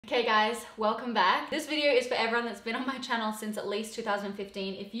Okay guys, welcome back. This video is for everyone that's been on my channel since at least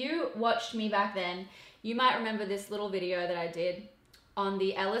 2015. If you watched me back then, you might remember this little video that I did on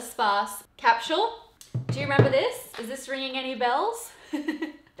the Ellis Faas capsule. Do you remember this? Is this ringing any bells?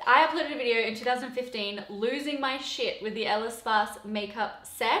 I uploaded a video in 2015 losing my shit with the Ellis Faas makeup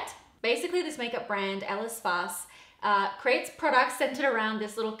set. Basically, this makeup brand, Ellis Faas, creates products centered around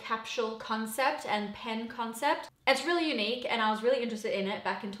this little capsule concept and pen concept. It's really unique and I was really interested in it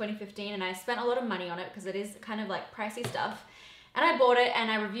back in 2015 and I spent a lot of money on it because it is kind of like pricey stuff. And I bought it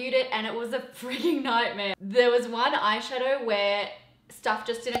and I reviewed it and it was a freaking nightmare. There was one eyeshadow where stuff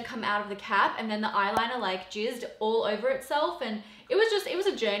just didn't come out of the cap and then the eyeliner like jizzed all over itself, and it was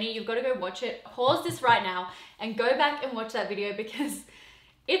a journey. You've got to go watch it. Pause this right now and go back and watch that video because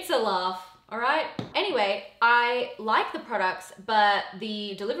it's a laugh. All right. Anyway, I like the products, but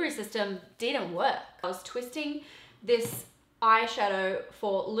the delivery system didn't work. I was twisting this eyeshadow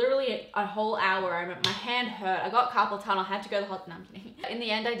for literally a whole hour. My hand hurt. I got carpal tunnel. I had to go to the hospital. No, I'm kidding. In the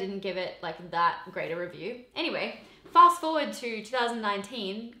end, I didn't give it like that great a review. Anyway, fast forward to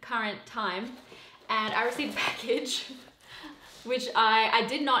 2019, current time, and I received a package, which I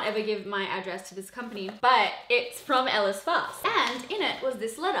did not ever give my address to this company, but it's from Ellis Faas. And in it was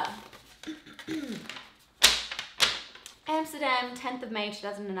this letter. Amsterdam, 10th of May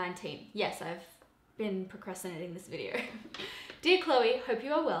 2019. Yes, I've been procrastinating this video. Dear Chloe, hope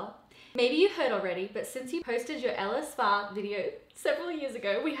you are well. Maybe you heard already, but since you posted your Ellis Faas video several years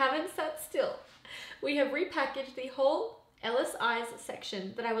ago, we haven't sat still. We have repackaged the whole Ellis Eyes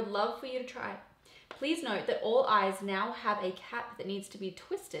section that I would love for you to try. Please note that all eyes now have a cap that needs to be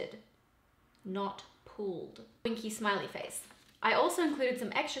twisted, not pulled. Winky smiley face. I also included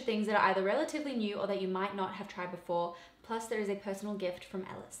some extra things that are either relatively new or that you might not have tried before. Plus there is a personal gift from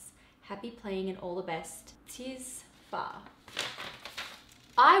Ellis. Happy playing and all the best. Tis far.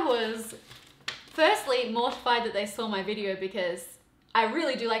 I was firstly mortified that they saw my video because I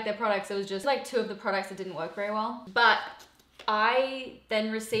really do like their products. It was just like two of the products that didn't work very well. But I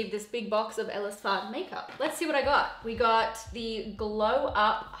then received this big box of Ellis Faas makeup. Let's see what I got. We got the Glow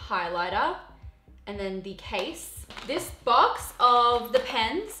Up highlighter and then the case. This box of the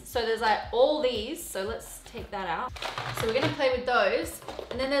pens, so there's like all these, so let's take that out. So we're gonna play with those.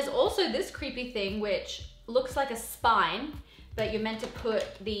 And then there's also this creepy thing which looks like a spine, but you're meant to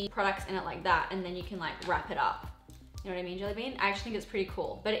put the products in it like that and then you can like wrap it up. You know what I mean, Jelly Bean? I actually think it's pretty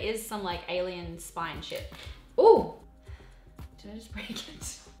cool, but it is some like alien spine shit. Ooh, did I just break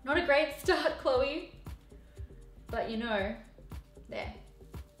it? Not a great start, Chloe, but you know, there.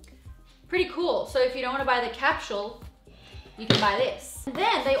 Pretty cool. So if you don't want to buy the capsule, you can buy this. And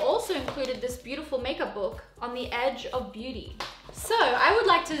then they also included this beautiful makeup book, On the Edge of Beauty. So I would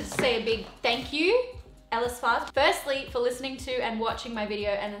like to say a big thank you, Ellis Faas. Firstly, for listening to and watching my video,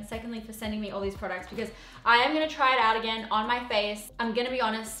 and then secondly, for sending me all these products because I am gonna try it out again on my face. I'm gonna be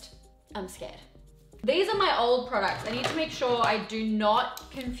honest, I'm scared. These are my old products. I need to make sure I do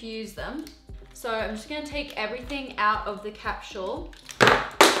not confuse them. So I'm just gonna take everything out of the capsule.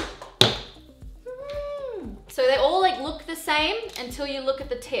 So they all like look the same until you look at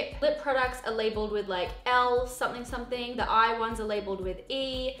the tip. Lip products are labeled with like L something something. The eye ones are labeled with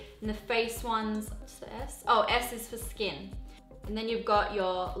E, and the face ones, what's the S? Oh, S is for skin. And then you've got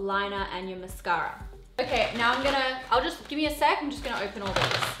your liner and your mascara. Okay, now I'll just, give me a sec, I'm just gonna open all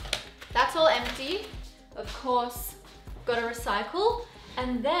these. That's all empty. Of course, gotta recycle.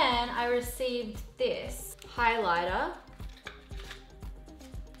 And then I received this highlighter.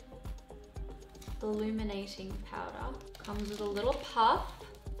 Illuminating powder. Comes with a little puff.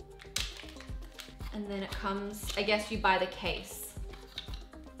 And then it comes, I guess you buy the case.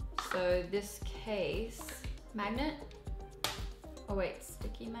 So this case, magnet. Oh wait,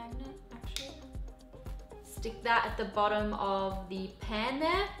 sticky magnet actually. Stick that at the bottom of the pan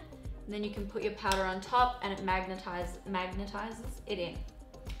there. And then you can put your powder on top and it magnetizes it in.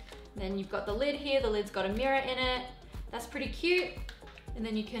 And then you've got the lid here. The lid's got a mirror in it. That's pretty cute. And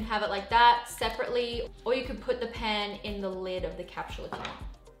then you can have it like that separately, or you could put the pan in the lid of the capsule if you want.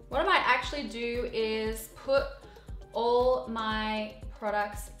 What I might actually do is put all my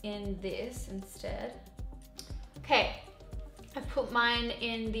products in this instead. Okay, I've put mine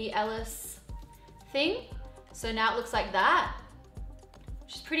in the Ellis thing. So now it looks like that,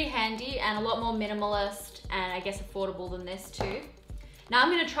 which is pretty handy and a lot more minimalist and I guess affordable than this too. Now I'm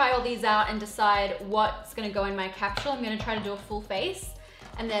gonna try all these out and decide what's gonna go in my capsule. I'm gonna try to do a full face.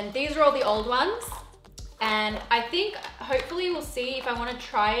 And then these are all the old ones. And I think hopefully we'll see if I want to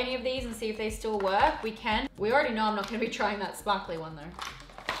try any of these and see if they still work. We can. We already know I'm not going to be trying that sparkly one though.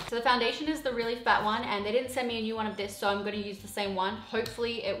 So the foundation is the really fat one, and they didn't send me a new one of this, so I'm gonna use the same one.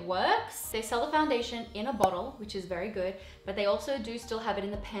 Hopefully it works. They sell the foundation in a bottle, which is very good, but they also do still have it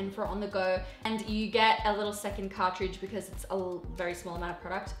in the pen for on the go, and you get a little second cartridge because it's a very small amount of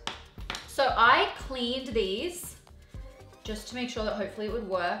product. So I cleaned these just to make sure that hopefully it would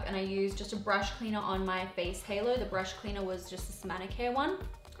work, and I used just a brush cleaner on my face halo. The brush cleaner was just this Manicare one.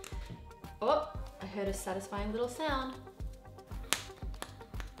 Oh, I heard a satisfying little sound.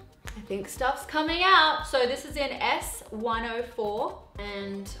 I think stuff's coming out. So this is in S104,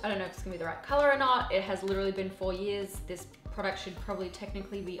 and I don't know if it's gonna be the right color or not. It has literally been 4 years. This product should probably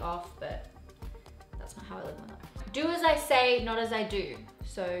technically be off, but that's not how I live my life. Do as I say, not as I do.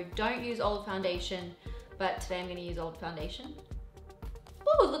 So don't use old foundation, but today I'm gonna use old foundation.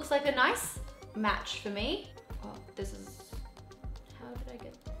 Oh, it looks like a nice match for me. Oh, this is, how did I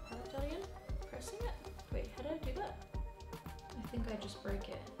get the product out again? Pressing it? Wait, how did I do that? I think I just broke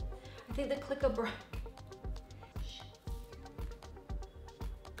it. I think the clicker broke.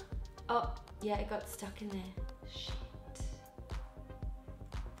 Oh, yeah, it got stuck in there. Shit.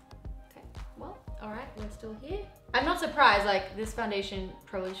 Okay, well, all right, we're still here. I'm not surprised, like this foundation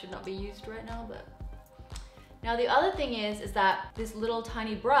probably should not be used right now, but. Now the other thing is that this little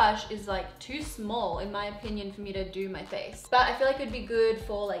tiny brush is like too small, in my opinion, for me to do my face. But I feel like it'd be good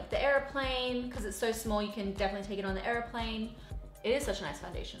for like the airplane, because it's so small, you can definitely take it on the airplane. It is such a nice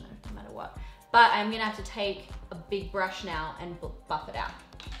foundation though, no matter what. But I'm gonna have to take a big brush now and buff it out.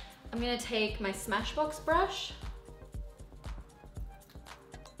 I'm gonna take my Smashbox brush.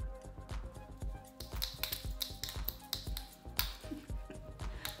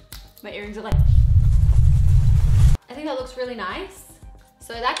 My earrings are like, I think that looks really nice.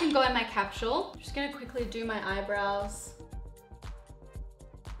 So that can go in my capsule. I'm just gonna quickly do my eyebrows.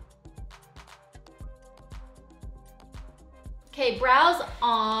 Okay, brows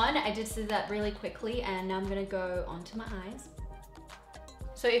on. I just did that really quickly, and now I'm gonna go onto my eyes.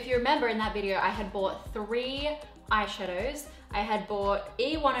 So if you remember in that video, I had bought 3 eyeshadows. I had bought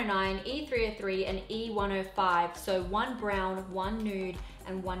E109, E303, and E105. So 1 brown, 1 nude,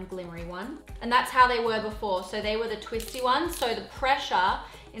 and 1 glimmery one. And that's how they were before. So they were the twisty ones. So the pressure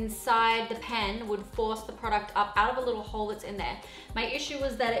inside the pen would force the product up out of a little hole that's in there. My issue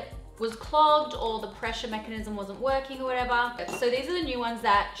was that it was clogged, or the pressure mechanism wasn't working or whatever. So these are the new ones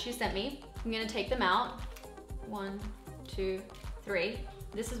that she sent me. I'm gonna take them out. 1, 2, 3.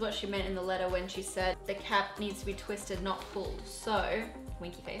 This is what she meant in the letter when she said the cap needs to be twisted, not pulled. So,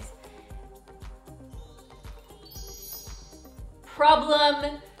 winky face.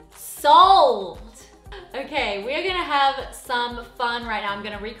 Problem solved. Okay, we're gonna have some fun right now. I'm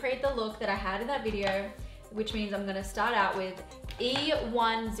gonna recreate the look that I had in that video, which means I'm gonna start out with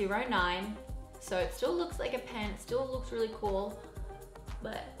E109. So it still looks like a pen, it still looks really cool,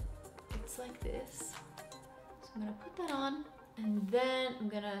 but it's like this. So I'm gonna put that on, and then I'm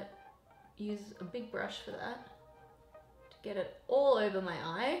gonna use a big brush for that to get it all over my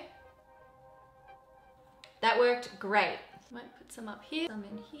eye. That worked great. Might put some up here, some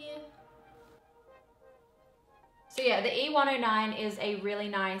in here. So yeah, the E109 is a really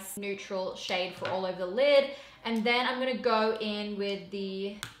nice neutral shade for all over the lid. And then I'm gonna go in with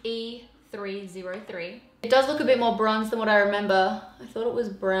the E303. It does look a bit more bronze than what I remember. I thought it was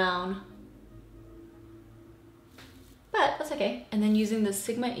brown, but that's okay. And then using the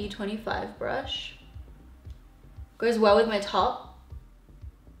Sigma E25 brush. Goes well with my top.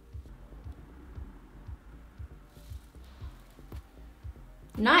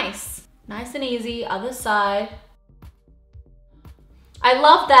 Nice, nice and easy, other side. I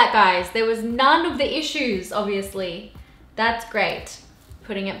love that, guys. There was none of the issues, obviously. That's great.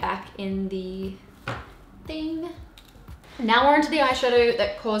 Putting it back in the thing. Now we're into the eyeshadow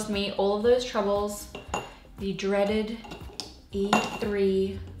that caused me all of those troubles. The dreaded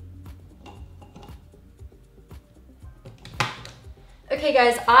E3. Okay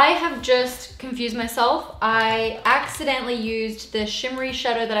guys, I have just confused myself. I accidentally used the shimmery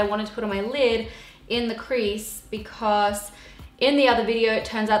shadow that I wanted to put on my lid in the crease, because in the other video, it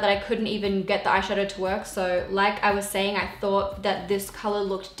turns out that I couldn't even get the eyeshadow to work. So like I was saying, I thought that this color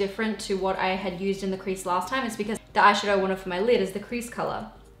looked different to what I had used in the crease last time. It's because the eyeshadow I wanted for my lid is the crease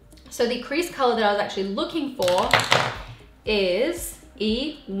color. So the crease color that I was actually looking for is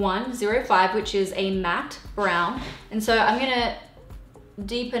E105, which is a matte brown. And so I'm gonna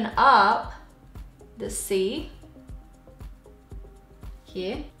deepen up the C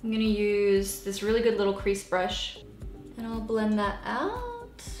here. I'm gonna use this really good little crease brush, and I'll blend that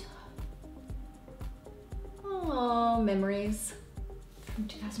out. Oh, memories from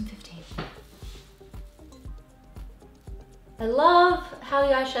 2015. I love how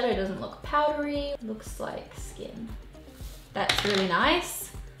the eyeshadow doesn't look powdery. It looks like skin. That's really nice.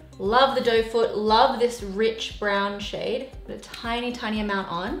 Love the doe foot. Love this rich brown shade. Put a tiny, tiny amount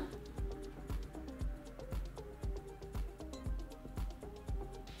on.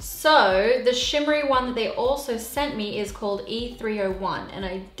 So the shimmery one that they also sent me is called E301, and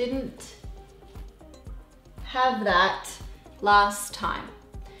I didn't have that last time.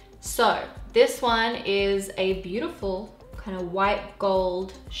 So this one is a beautiful kind of white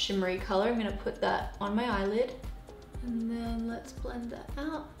gold shimmery color. I'm gonna put that on my eyelid, and then let's blend that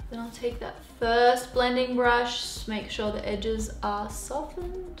out. Then I'll take that first blending brush, make sure the edges are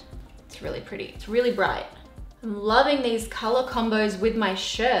softened. It's really pretty, it's really bright. I'm loving these color combos with my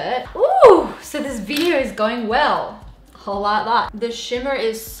shirt. Ooh, so this video is going well. I like that. The shimmer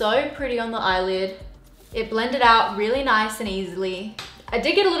is so pretty on the eyelid. It blended out really nice and easily. I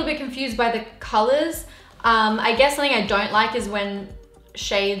did get a little bit confused by the colors. I guess something I don't like is when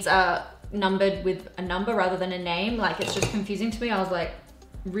shades are numbered with a number rather than a name. Like, it's just confusing to me. I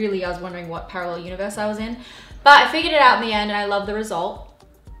was wondering what parallel universe I was in. But I figured it out in the end, and I love the result.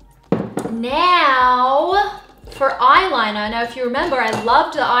 Now, for eyeliner. Now, if you remember, I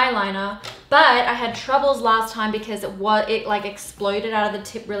loved the eyeliner, but I had troubles last time because it like exploded out of the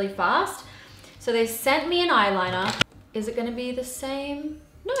tip really fast. So they sent me an eyeliner. Is it gonna be the same?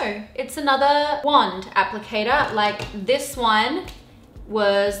 No, it's another wand applicator. Like, this one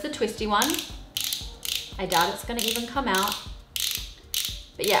was the twisty one. I doubt it's gonna even come out.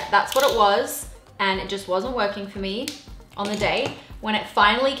 But yeah, that's what it was. And it just wasn't working for me on the day. When it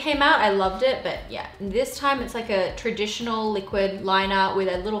finally came out, I loved it, but yeah, this time it's like a traditional liquid liner with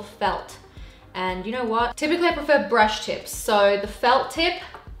a little felt. And you know what? Typically I prefer brush tips. So the felt tip,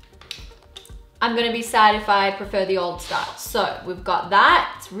 I'm gonna be sad if I prefer the old style. So we've got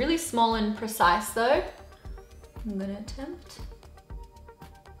that. It's really small and precise though. I'm gonna attempt.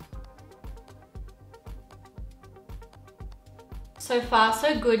 So far,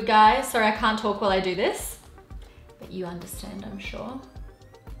 so good, guys. Sorry, I can't talk while I do this. But you understand, I'm sure.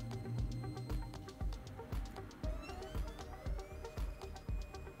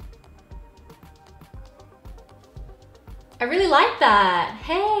 I really like that.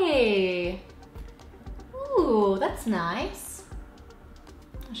 Hey. Ooh, that's nice.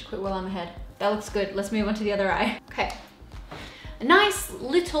 I should quit while I'm ahead. That looks good. Let's move on to the other eye. Okay. A nice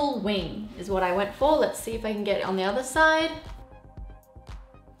little wing is what I went for. Let's see if I can get it on the other side.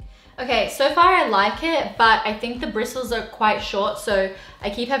 Okay, so far I like it, but I think the bristles are quite short, so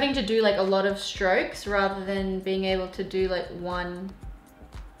I keep having to do like a lot of strokes rather than being able to do like one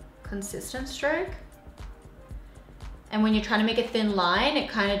consistent stroke. And when you're trying to make a thin line, it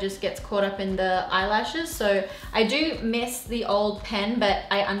kind of just gets caught up in the eyelashes. So I do miss the old pen, but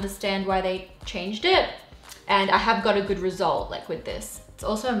I understand why they changed it. And I have got a good result like with this. It's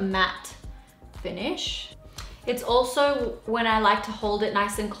also a matte finish. It's also, when I like to hold it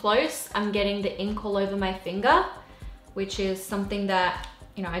nice and close, I'm getting the ink all over my finger, which is something that,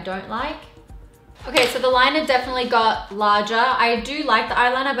 you know, I don't like. Okay, so the liner definitely got larger. I do like the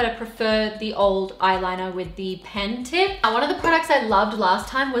eyeliner, but I prefer the old eyeliner with the pen tip. One of the products I loved last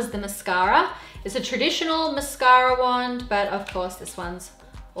time was the mascara. It's a traditional mascara wand, but of course this one's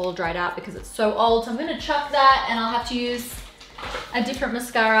all dried out because it's so old. So I'm gonna chuck that and I'll have to use a different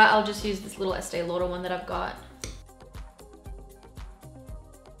mascara. I'll just use this little Estee Lauder one that I've got.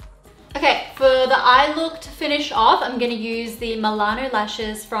 Okay, for the eye look to finish off, I'm gonna use the Milano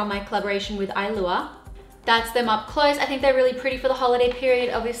lashes from my collaboration with Ailua. That's them up close. I think they're really pretty for the holiday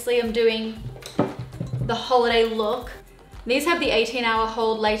period. Obviously, I'm doing the holiday look. These have the 18-hour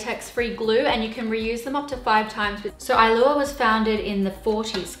hold latex-free glue, and you can reuse them up to 5 times. So Ailua was founded in the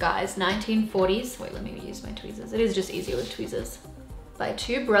 40s, guys, 1940s. Wait, let me use my tweezers. It is just easier with tweezers. By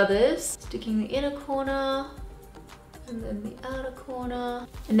 2 brothers, sticking the inner corner, and then the outer corner.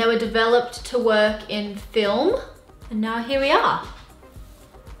 And they were developed to work in film. And now here we are.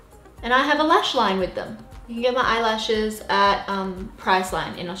 And I have a lash line with them. You can get my eyelashes at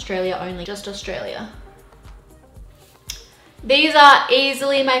Priceline in Australia only, just Australia. These are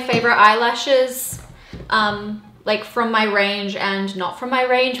easily my favorite eyelashes, like from my range and not from my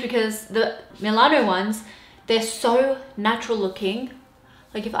range, because the Milano ones, they're so natural looking.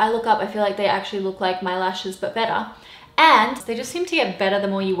 Like if I look up, I feel like they actually look like my lashes, but better. And they just seem to get better the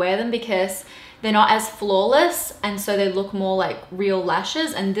more you wear them because they're not as flawless, and so they look more like real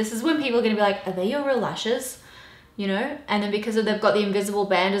lashes. And this is when people are gonna be like, are they your real lashes? You know? And then because they've got the invisible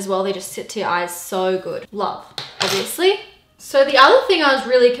band as well, they just sit to your eyes so good. Love, obviously. So the other thing I was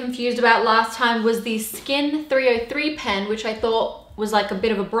really confused about last time was the Skin 303 pen, which I thought was like a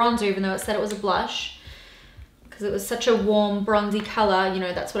bit of a bronzer, even though it said it was a blush. because it was such a warm bronzy color, you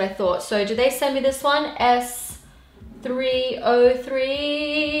know, that's what I thought. So did they send me this one?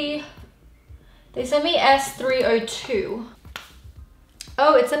 S303. They sent me S302.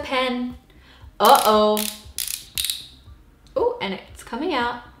 Oh, it's a pen. Uh-oh. Oh, and it's coming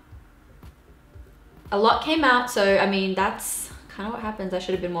out. A lot came out, so I mean, that's kind of what happens. I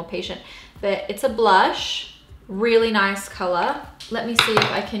should have been more patient. But it's a blush, really nice color. Let me see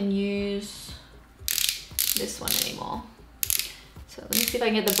if I can use this one anymore. So let me see if I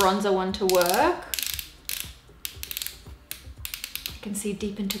can get the bronzer one to work. I can see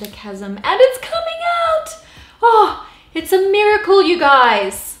deep into the chasm, and it's coming out. Oh, it's a miracle, you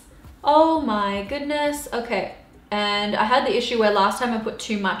guys. Oh my goodness. Okay, and I had the issue where last time I put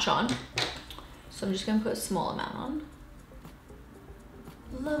too much on. So I'm just gonna put a small amount on.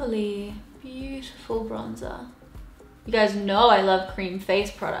 Lovely, beautiful bronzer. You guys know I love cream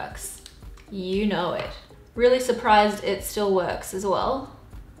face products. You know it. Really surprised it still works as well.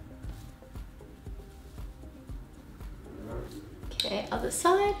 Okay, other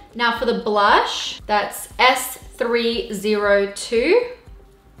side. Now for the blush, that's S302.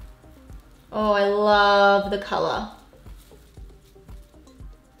 Oh, I love the color.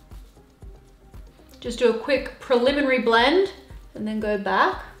 Just do a quick preliminary blend and then go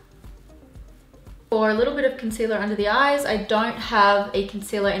back. For a little bit of concealer under the eyes, I don't have a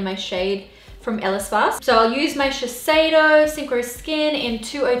concealer in my shade from Ellis Faas. So I'll use my Shiseido Synchro Skin in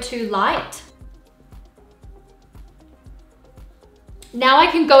 202 Light. Now I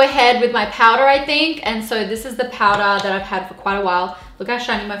can go ahead with my powder, I think. And so this is the powder that I've had for quite a while. Look how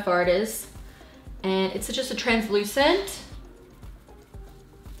shiny my forehead is. And it's just a translucent.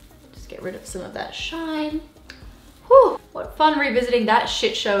 Get rid of some of that shine. Whew, what fun revisiting that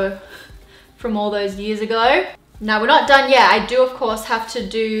shit show from all those years ago. Now we're not done yet. I do of course have to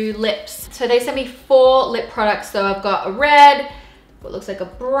do lips. So they sent me 4 lip products. So I've got a red, what looks like a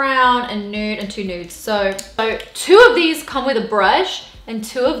brown, a nude, and 2 nudes. So 2 of these come with a brush and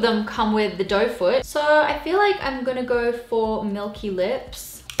 2 of them come with the doe foot. So I feel like I'm gonna go for milky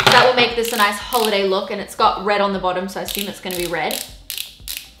lips. That will make this a nice holiday look, and it's got red on the bottom, so I assume it's gonna be red.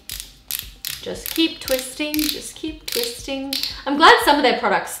 Just keep twisting, just keep twisting. I'm glad some of their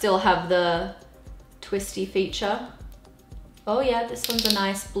products still have the twisty feature. Oh yeah, this one's a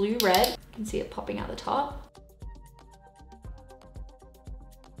nice blue-red. You can see it popping out the top.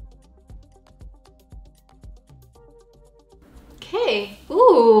 Okay,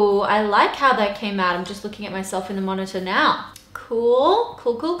 ooh, I like how that came out. I'm just looking at myself in the monitor now. Cool,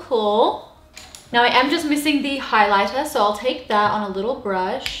 cool, cool, cool. Now I am just missing the highlighter, so I'll take that on a little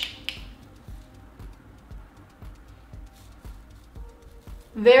brush.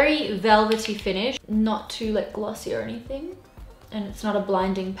 Very velvety finish, not too like glossy or anything. And it's not a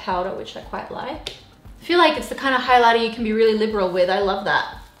blinding powder, which I quite like. I feel like it's the kind of highlighter you can be really liberal with. I love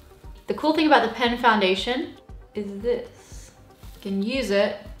that. The cool thing about the pen foundation is this. You can use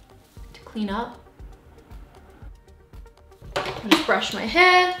it to clean up. I'll just brush my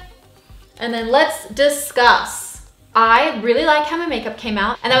hair. And then let's discuss. I really like how my makeup came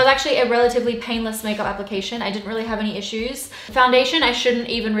out, and that was actually a relatively painless makeup application. I didn't really have any issues. Foundation I shouldn't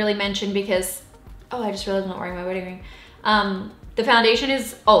even really mention because, oh, I just realized I'm not wearing my wedding ring. The foundation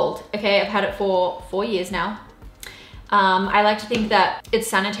is old, okay? I've had it for 4 years now. I like to think that it's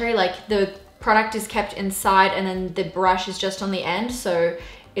sanitary, like the product is kept inside and then the brush is just on the end, so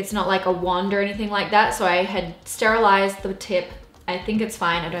it's not like a wand or anything like that. So I had sterilized the tip. I think it's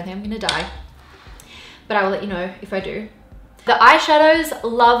fine. I don't think I'm gonna die, but I will let you know if I do. The eyeshadows,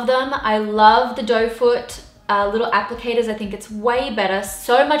 love them. I love the doe foot little applicators. I think it's way better,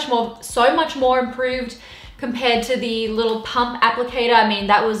 so much more improved compared to the little pump applicator. I mean,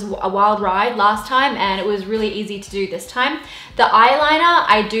 that was a wild ride last time and it was really easy to do this time. The eyeliner,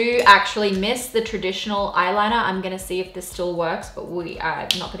 I do actually miss the traditional eyeliner. I'm gonna see if this still works, but I'm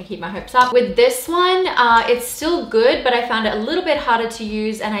not gonna keep my hopes up. With this one, it's still good, but I found it a little bit harder to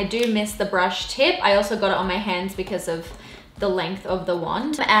use and I do miss the brush tip. I also got it on my hands because of the length of the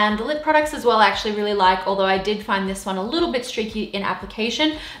wand. And the lip products as well I actually really like, although I did find this one a little bit streaky in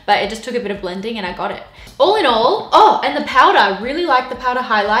application, but it just took a bit of blending and I got it. All in all, oh, and the powder, I really like the powder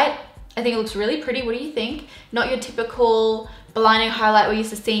highlight. I think it looks really pretty. What do you think? Not your typical blinding highlight we're used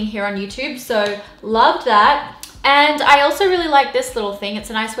to seeing here on YouTube, so loved that. And I also really like this little thing.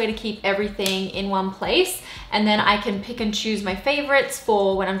 It's a nice way to keep everything in one place, and then I can pick and choose my favorites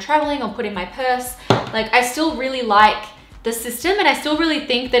for when I'm traveling or put in my purse. Like, I still really like the system and I still really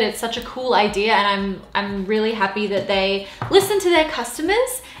think that it's such a cool idea, and I'm really happy that they listened to their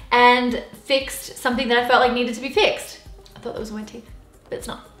customers and fixed something that I felt like needed to be fixed. I thought that was on my teeth, but it's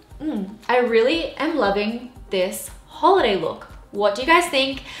not. I really am loving this holiday look. What do you guys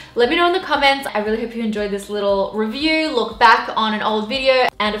think? Let me know in the comments. I really hope you enjoyed this little review, look back on an old video,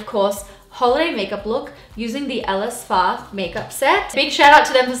 and of course, holiday makeup look using the Ellis Faas makeup set. Big shout out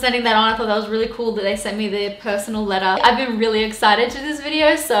to them for sending that on. I thought that was really cool that they sent me the personal letter. I've been really excited to this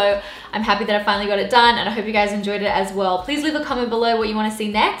video, so I'm happy that I finally got it done, and I hope you guys enjoyed it as well. Please leave a comment below what you want to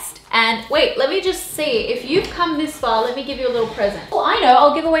see next. And wait, let me just see. If you've come this far, let me give you a little present. Oh, I know,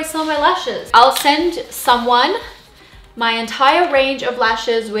 I'll give away some of my lashes. I'll send someone my entire range of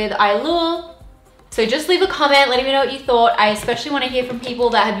lashes with Eyelure. So just leave a comment letting me know what you thought. I especially want to hear from people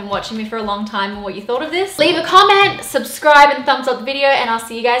that have been watching me for a long time and what you thought of this. Leave a comment, subscribe, and thumbs up the video, and I'll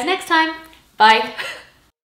see you guys next time. Bye.